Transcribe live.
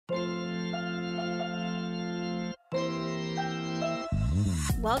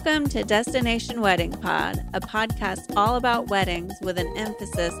Welcome to Destination Wedding Pod, a podcast all about weddings with an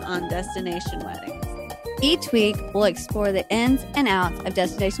emphasis on destination weddings. Each week, we'll explore the ins and outs of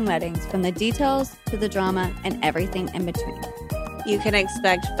destination weddings, from the details to the drama and everything in between. You can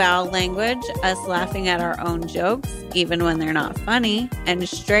expect foul language, us laughing at our own jokes, even when they're not funny, and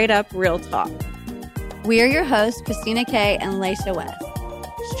straight up real talk. We are your hosts, Christina K. and Laysha West.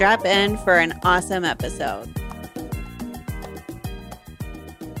 Strap in for an awesome episode.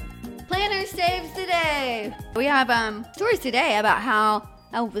 Planner saves the day. We have stories today about how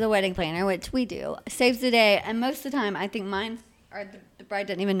the wedding planner, which we do, saves the day. And most of the time, I think mine, or the bride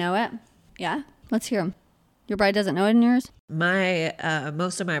didn't even know it. Yeah, let's hear them. Your bride doesn't know it in yours?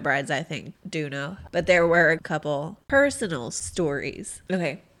 Most of my brides, I think, do know. But there were a couple personal stories.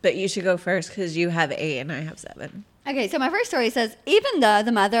 Okay, but you should go first because you have 8 and I have 7. Okay, so my first story says, even though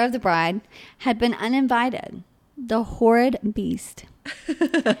the mother of the bride had been uninvited, the horrid beast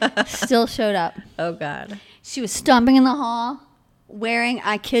still showed up. Oh, God. She was stomping in the hall, wearing,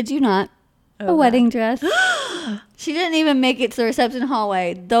 I kid you not, a wedding dress. She didn't even make it to the reception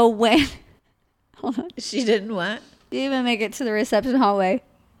hallway. Hold on. She didn't what? She didn't even make it to the reception hallway.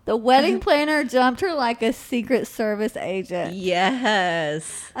 The wedding planner jumped her like a Secret Service agent.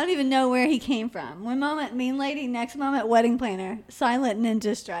 Yes. I don't even know where he came from. One moment, mean lady. Next moment, wedding planner. Silent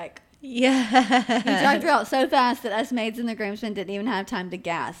ninja strike. Yeah. He dragged her out so fast that us maids and the groomsmen didn't even have time to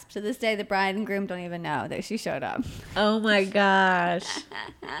gasp. To this day, the bride and groom don't even know that she showed up. Oh, my gosh.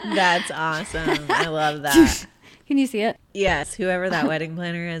 That's awesome. I love that. Can you see it? Yes. Whoever that wedding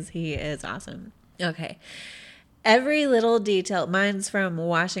planner is, he is awesome. Okay. Every little detail, mine's from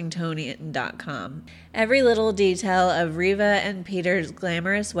Washingtonian.com. Every little detail of Riva and Peter's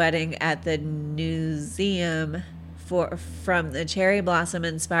glamorous wedding at the museum, from the cherry blossom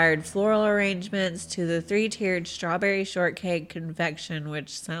inspired floral arrangements to the 3-tiered strawberry shortcake confection,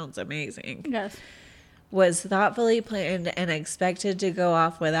 which sounds amazing. Yes. Was thoughtfully planned and expected to go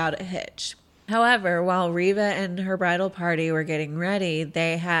off without a hitch. However, while Riva and her bridal party were getting ready,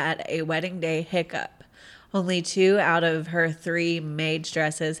 they had a wedding day hiccup. Only 2 out of her 3 maid's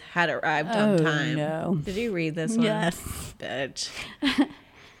dresses had arrived on time. No. Did you read this one? Yes. Bitch.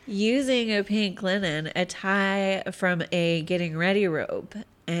 Using a pink linen, a tie from a getting ready robe,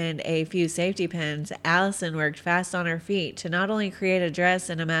 and a few safety pins, Allison worked fast on her feet to not only create a dress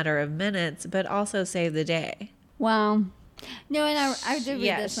in a matter of minutes, but also save the day. Wow. No, and I did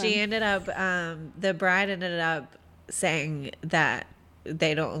read this one. She ended up, the bride ended up saying that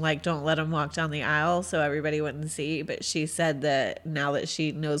they don't let them walk down the aisle so everybody wouldn't see, but she said that now that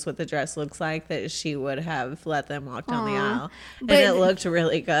she knows what the dress looks like, that she would have let them walk down the aisle. But and it looked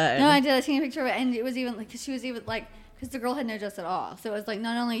really good. No, I did. I seen a picture of it, and it was even like, because the girl had no dress at all. So it was like,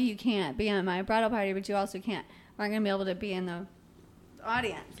 not only you can't be at my bridal party, but you also aren't going to be able to be in the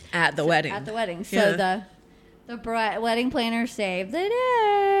audience at the wedding. At the wedding. So the wedding planner saved the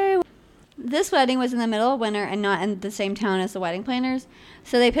day. This wedding was in the middle of winter and not in the same town as the wedding planners.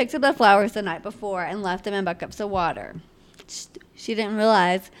 So they picked up the flowers the night before and left them in buckets of water. She didn't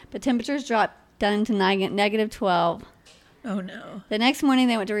realize, but temperatures dropped down to negative 12. Oh, no. The next morning,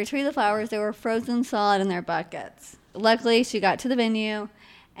 they went to retrieve the flowers. They were frozen solid in their buckets. Luckily, she got to the venue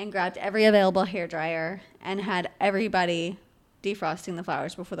and grabbed every available hairdryer and had everybody defrosting the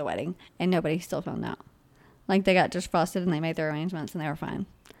flowers before the wedding. And nobody still found out. Like, they got defrosted and they made their arrangements and they were fine.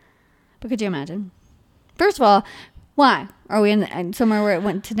 But could you imagine? First of all, why are we in somewhere where it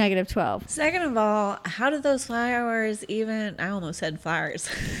went to negative 12? Second of all, how did those flowers even... I almost said flowers.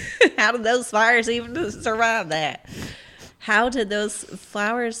 How did those flowers even survive that? How did those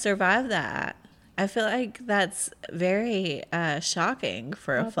flowers survive that? I feel like that's very shocking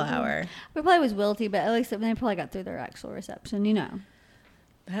for a flower. It probably was wilty, but at least they probably got through their actual reception, you know.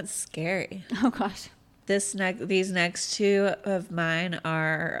 That's scary. Oh, gosh. These next 2 of mine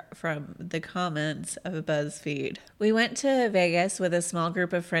are from the comments of BuzzFeed. We went to Vegas with a small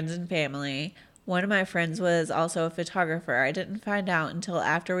group of friends and family. One of my friends was also a photographer. I didn't find out until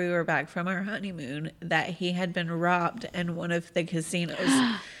after we were back from our honeymoon that he had been robbed in one of the casinos.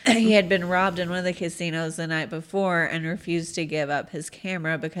 He had been robbed in one of the casinos the night before and refused to give up his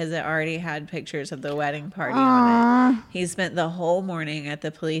camera because it already had pictures of the wedding party on it. He spent the whole morning at the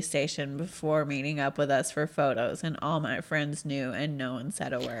police station before meeting up with us for photos, and all my friends knew and no one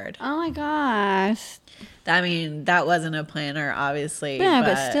said a word. Oh my gosh. I mean, that wasn't a planner, obviously. Yeah,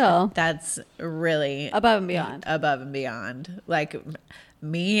 but still. That's really... above and beyond. Above and beyond. Like,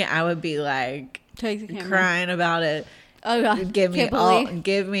 me, I would be like... Take the camera. Crying about it. Oh, God.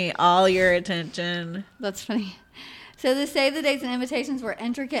 Give me all your attention. That's funny. So the save the dates and invitations were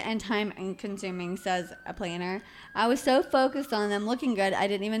intricate and time consuming, says a planner. I was so focused on them looking good, I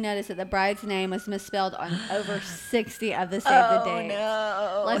didn't even notice that the bride's name was misspelled on over 60 of the save the dates.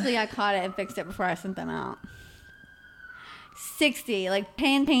 No. Luckily, I caught it and fixed it before I sent them out. 60, like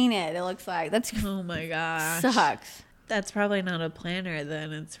painted, it looks like. That's oh my gosh. Sucks. That's probably not a planner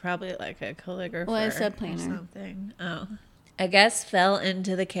then. It's probably like a calligrapher Well, it's a planner. or something. Oh. A guest fell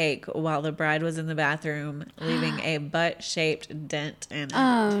into the cake while the bride was in the bathroom, leaving a butt-shaped dent in it.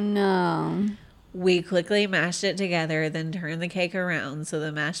 Oh, no. We quickly mashed it together, then turned the cake around so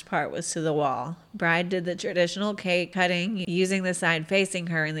the mashed part was to the wall. Bride did the traditional cake cutting using the side facing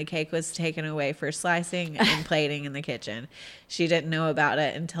her, and the cake was taken away for slicing and plating in the kitchen. She didn't know about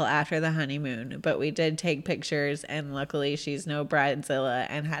it until after the honeymoon, but we did take pictures, and luckily she's no bridezilla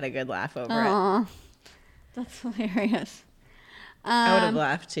and had a good laugh over it. That's hilarious. I would have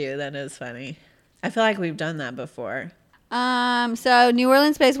laughed too. That is funny. I feel like we've done that before. So New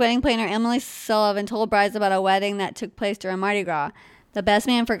Orleans-based wedding planner Emily Sullivan told brides about a wedding that took place during Mardi Gras. The best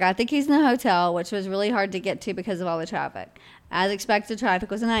man forgot the keys in the hotel, which was really hard to get to because of all the traffic. As expected, traffic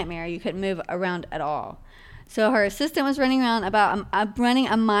was a nightmare. You couldn't move around at all. So her assistant was running around running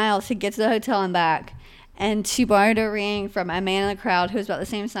a mile to get to the hotel and back. And she borrowed a ring from a man in the crowd who was about the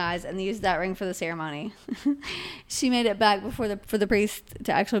same size and used that ring for the ceremony. She made it back for the priest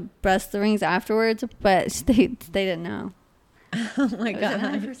to actually press the rings afterwards, but they didn't know. Oh my God. It was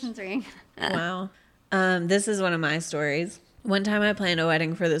another person's ring. Wow. This is one of my stories. One time I planned a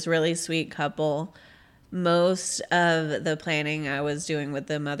wedding for this really sweet couple. Most of the planning I was doing with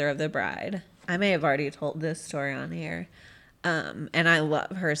the mother of the bride. I may have already told this story on here. And I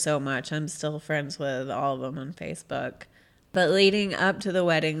love her so much. I'm still friends with all of them on Facebook. But leading up to the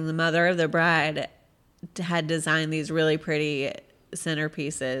wedding, the mother of the bride had designed these really pretty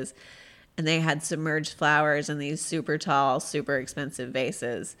centerpieces. And they had submerged flowers in these super tall, super expensive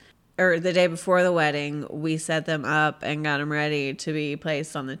vases. Or the day before the wedding, we set them up and got them ready to be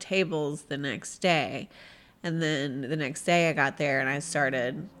placed on the tables the next day. And then the next day I got there and I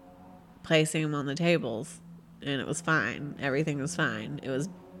started placing them on the tables. And it was fine. Everything was fine.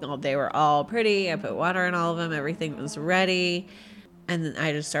 They were all pretty. I put water in all of them. Everything was ready. And then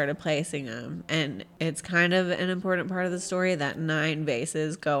I just started placing them. And it's kind of an important part of the story that 9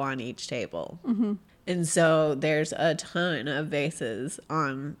 vases go on each table. Mm-hmm. And so there's a ton of vases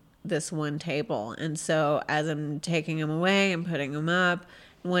on this one table. And so as I'm taking them away and putting them up,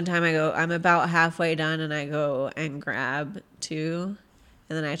 one time I'm about halfway done and I go and grab 2.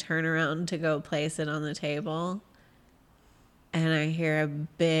 And then I turn around to go place it on the table. And I hear a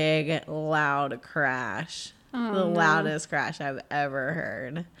big, loud crash. The loudest crash I've ever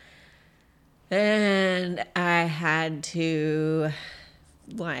heard. And I had to,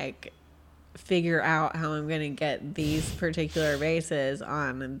 figure out how I'm going to get these particular vases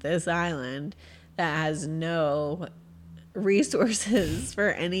on this island that has no resources for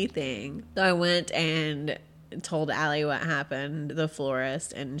anything. So I went and told Allie what happened, the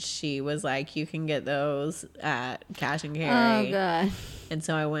florist, and she was like, you can get those at Cash and Carry. Oh, God. And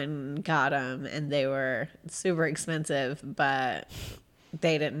so I went and got them, and they were super expensive, but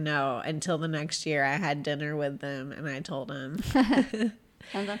they didn't know until the next year. I had dinner with them, and I told them.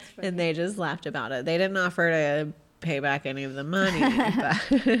 And they just laughed about it. They didn't offer to pay back any of the money,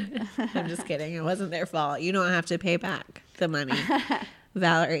 but I'm just kidding. It wasn't their fault. You don't have to pay back the money,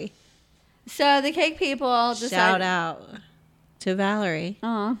 Valerie. So the cake people decided... Shout out to Valerie,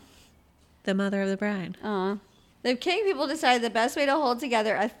 the mother of the bride. The cake people decided the best way to hold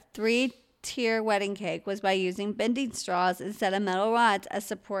together a 3-tier wedding cake was by using bending straws instead of metal rods as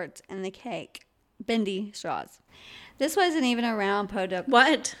supports in the cake. Bendy straws. This wasn't even a round podunk.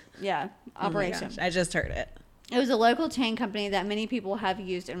 What? Yeah, operation. Oh my gosh, I just heard it. It was a local chain company that many people have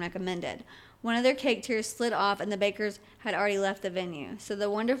used and recommended. One of their cake tiers slid off and the bakers had already left the venue. So the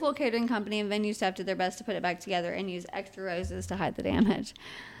wonderful catering company and venue staff did their best to put it back together and use extra roses to hide the damage.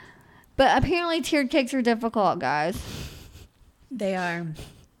 But apparently tiered cakes are difficult, guys. They are.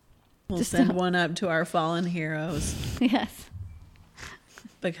 We'll send one up to our fallen heroes. Yes.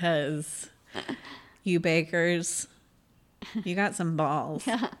 Because you bakers, you got some balls.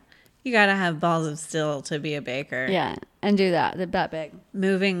 Yeah. You got to have balls of steel to be a baker. Yeah, and do that. They're that big.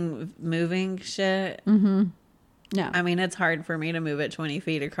 Moving shit. Mm-hmm. No. I mean, it's hard for me to move it 20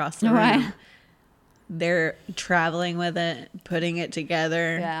 feet across the room. They're traveling with it, putting it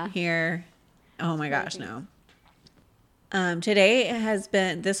together here. Oh my gosh, no.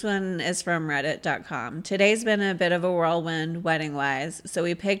 This one is from reddit.com. Today's been a bit of a whirlwind wedding-wise, so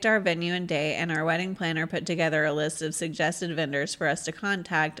we picked our venue and date, and our wedding planner put together a list of suggested vendors for us to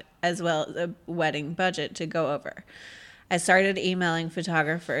contact, as well as a wedding budget to go over. I started emailing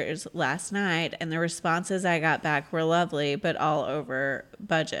photographers last night, and the responses I got back were lovely, but all over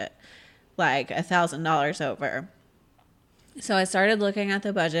budget, like $1,000 over. So I started looking at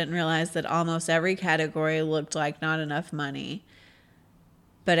the budget and realized that almost every category looked like not enough money,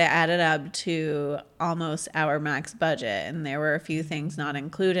 but it added up to almost our max budget, and there were a few things not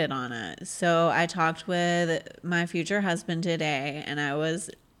included on it. So I talked with my future husband today, and I was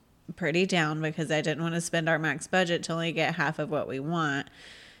pretty down because I didn't want to spend our max budget to only get half of what we want.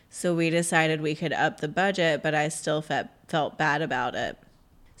 So we decided we could up the budget, but I still felt bad about it.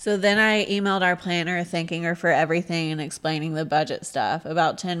 So then I emailed our planner thanking her for everything and explaining the budget stuff.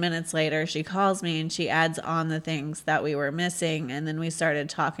 About 10 minutes later, she calls me and she adds on the things that we were missing. And then we started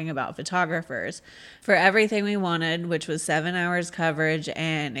talking about photographers. For everything we wanted, which was 7 hours coverage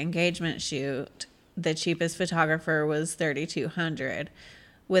and engagement shoot, the cheapest photographer was $3,200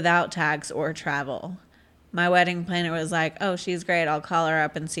 without tax or travel. My wedding planner was like, oh, she's great. I'll call her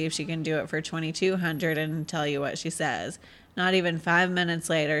up and see if she can do it for $2,200 and tell you what she says. Not even 5 minutes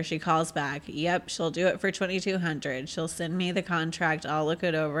later, she calls back. Yep, she'll do it for $2,200. She'll send me the contract. I'll look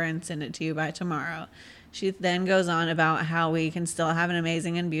it over and send it to you by tomorrow. She then goes on about how we can still have an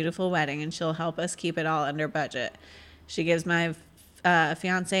amazing and beautiful wedding, and she'll help us keep it all under budget. She gives my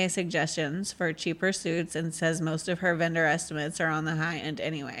fiance suggestions for cheaper suits and says most of her vendor estimates are on the high end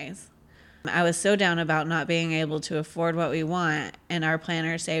anyways. I was so down about not being able to afford what we want, and our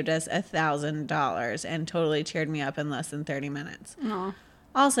planner saved us $1,000 and totally cheered me up in less than 30 minutes. Aww.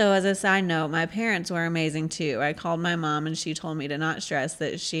 Also, as a side note, my parents were amazing too. I called my mom and she told me to not stress,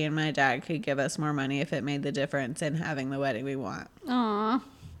 that she and my dad could give us more money if it made the difference in having the wedding we want. Aw,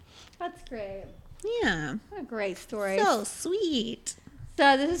 that's great. Yeah. What a great story. So sweet.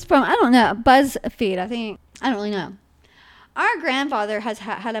 So this is from, I don't know, BuzzFeed, I think. I don't really know. Our grandfather has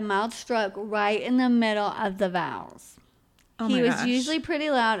had a mild stroke right in the middle of the vows. Oh he my was gosh. usually pretty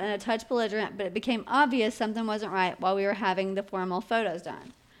loud and a touch belligerent, but it became obvious something wasn't right while we were having the formal photos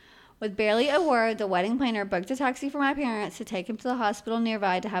done. With barely a word, the wedding planner booked a taxi for my parents to take him to the hospital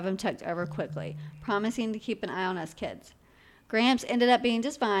nearby to have him checked over quickly, promising to keep an eye on us kids. Gramps ended up being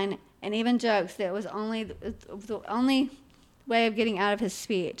just fine and even jokes that it was the only way of getting out of his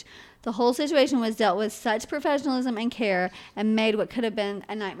speech. The whole situation was dealt with such professionalism and care and made what could have been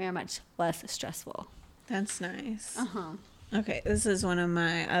a nightmare much less stressful. That's nice. Uh-huh. Okay, this is one of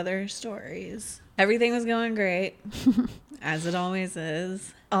my other stories. Everything was going great, as it always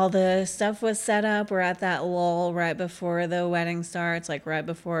is. All the stuff was set up. We're at that lull right before the wedding starts, like right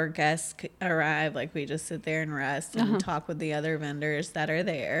before guests arrive. Like we just sit there and rest and talk with the other vendors that are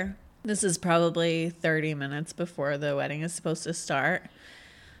there. This is probably 30 minutes before the wedding is supposed to start.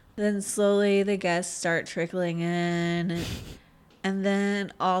 Then slowly the guests start trickling in, and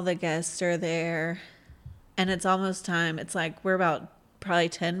then all the guests are there, and it's almost time. It's like we're about probably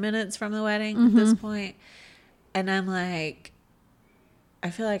 10 minutes from the wedding at this point, and I'm like, I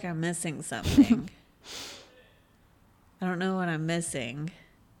feel like I'm missing something. I don't know what I'm missing.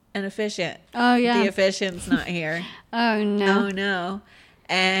 An officiant. Oh, yeah. The officiant's not here. Oh, no. Oh, no.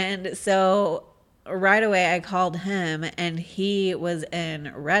 And so right away I called him, and he was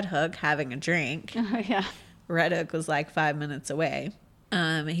in Red Hook having a drink. Oh, yeah. Red Hook was like 5 minutes away.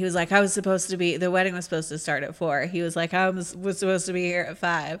 He was like, the wedding was supposed to start at 4. He was like, I was supposed to be here at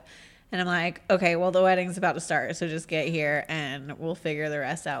 5. And I'm like, okay, well, the wedding's about to start, so just get here and we'll figure the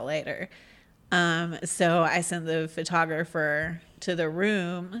rest out later. So I sent the photographer to the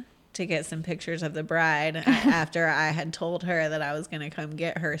room to get some pictures of the bride after I had told her that I was going to come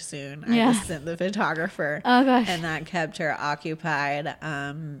get her soon. I just sent the photographer. Oh, gosh. And that kept her occupied.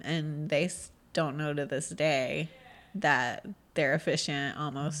 And they don't know to this day that their officiant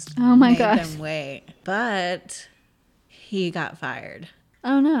almost made them wait. But he got fired.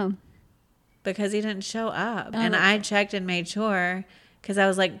 Oh, no. Because he didn't show up. And I checked and made sure, because I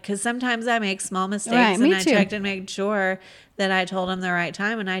was like, because sometimes I make small mistakes, and I checked and made sure that I told him the right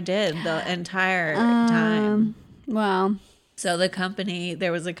time, and I did the entire time. Wow. So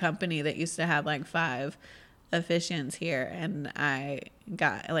there was a company that used to have like 5 officiants here, and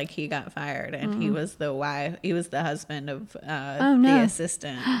he got fired, and he was the husband of the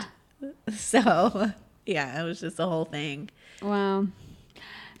assistant. So yeah, it was just the whole thing. Wow.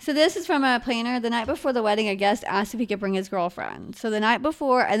 So this is from a planner. The night before the wedding, a guest asked if he could bring his girlfriend. So the night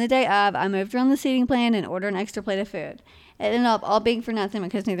before and the day of, I moved around the seating plan and ordered an extra plate of food. It ended up all being for nothing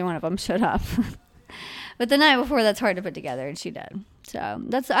because neither one of them showed up. But the night before, that's hard to put together, and she did. So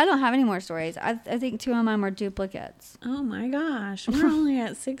I don't have any more stories. I think 2 of mine were duplicates. Oh my gosh, we're only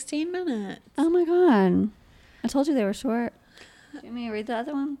at 16 minutes. Oh my God. I told you they were short. Do you want me to read the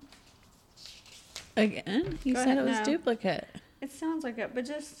other one? Again? You said it was duplicate. It sounds like it, but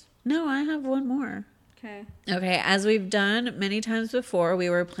just... No, I have one more. Okay. Okay, as we've done many times before,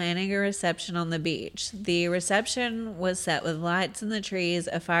 we were planning a reception on the beach. The reception was set with lights in the trees,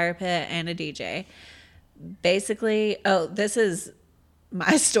 a fire pit, and a DJ. Basically, this is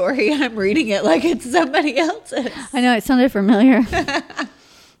my story. I'm reading it like it's somebody else's. I know, it sounded familiar.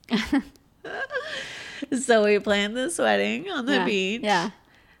 So we planned this wedding on the beach. Yeah.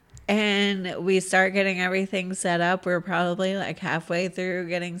 And we start getting everything set up. We're probably like halfway through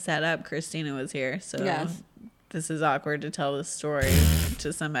getting set up. Christina was here. So this is awkward to tell this story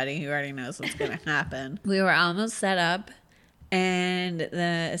to somebody who already knows what's going to happen. We were almost set up. And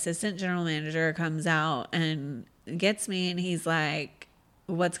the assistant general manager comes out and gets me. And he's like,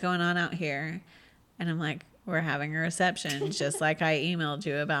 what's going on out here? And I'm like, we're having a reception, just like I emailed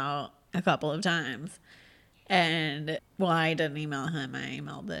you about a couple of times. And, well, I didn't email him. I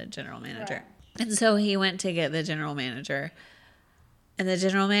emailed the general manager. Right. And so he went to get the general manager. And the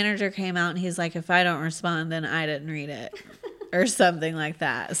general manager came out and he's like, if I don't respond, then I didn't read it. Or something like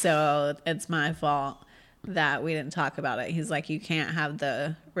that. So it's my fault that we didn't talk about it. He's like, you can't have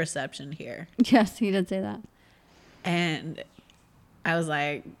the reception here. Yes, he did say that. And I was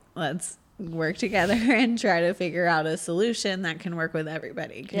like, let's work together and try to figure out a solution that can work with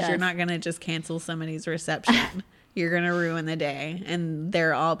everybody, because you're not going to just cancel somebody's reception. You're going to ruin the day, and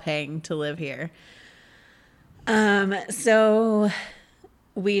they're all paying to live here. So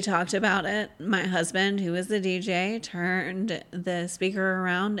we talked about it. My husband, who was the DJ, turned the speaker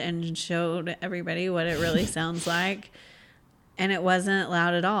around and showed everybody what it really sounds like, and it wasn't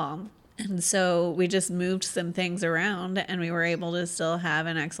loud at all. And so we just moved some things around, and we were able to still have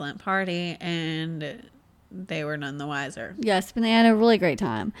an excellent party, and they were none the wiser. Yes, but they had a really great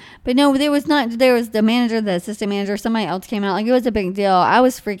time. But no, there was the manager, the assistant manager, somebody else came out. Like, it was a big deal. I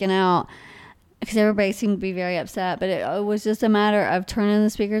was freaking out because everybody seemed to be very upset, but it was just a matter of turning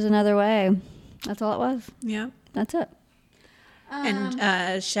the speakers another way. That's all it was. Yeah. That's it.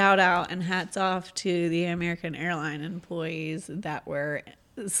 And shout out and hats off to the American Airlines employees that were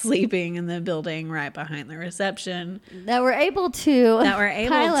sleeping in the building right behind the reception, that were able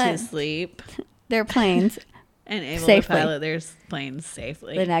to sleep their planes and able safely. to pilot their planes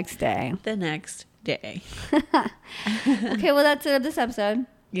safely the next day. Okay, well, that's it of this episode.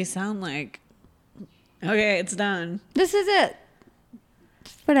 You sound like, okay, it's done. This is it.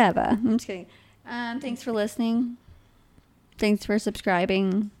 Whatever. I'm just kidding. Thanks for listening. Thanks for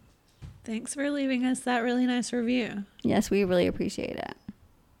subscribing. Thanks for leaving us that really nice review. Yes, we really appreciate it.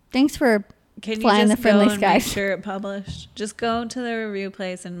 Thanks for Can flying you the just friendly go and make skies. sure it published? Just go to the review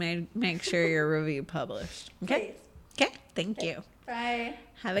place and make sure your review published. Okay? Okay. Thank you. Bye.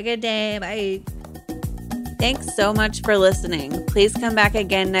 Have a good day. Bye. Thanks so much for listening. Please come back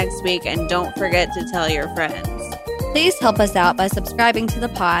again next week, and don't forget to tell your friends. Please help us out by subscribing to the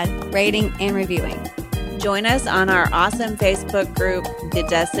pod, rating, and reviewing. Join us on our awesome Facebook group, The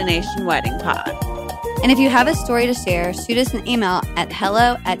Destination Wedding Pod. And if you have a story to share, shoot us an email at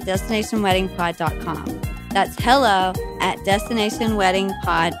hello@destinationweddingpod.com. That's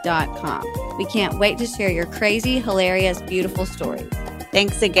hello@destinationweddingpod.com. We can't wait to share your crazy, hilarious, beautiful stories.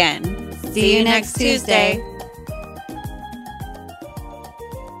 Thanks again. See you next Tuesday.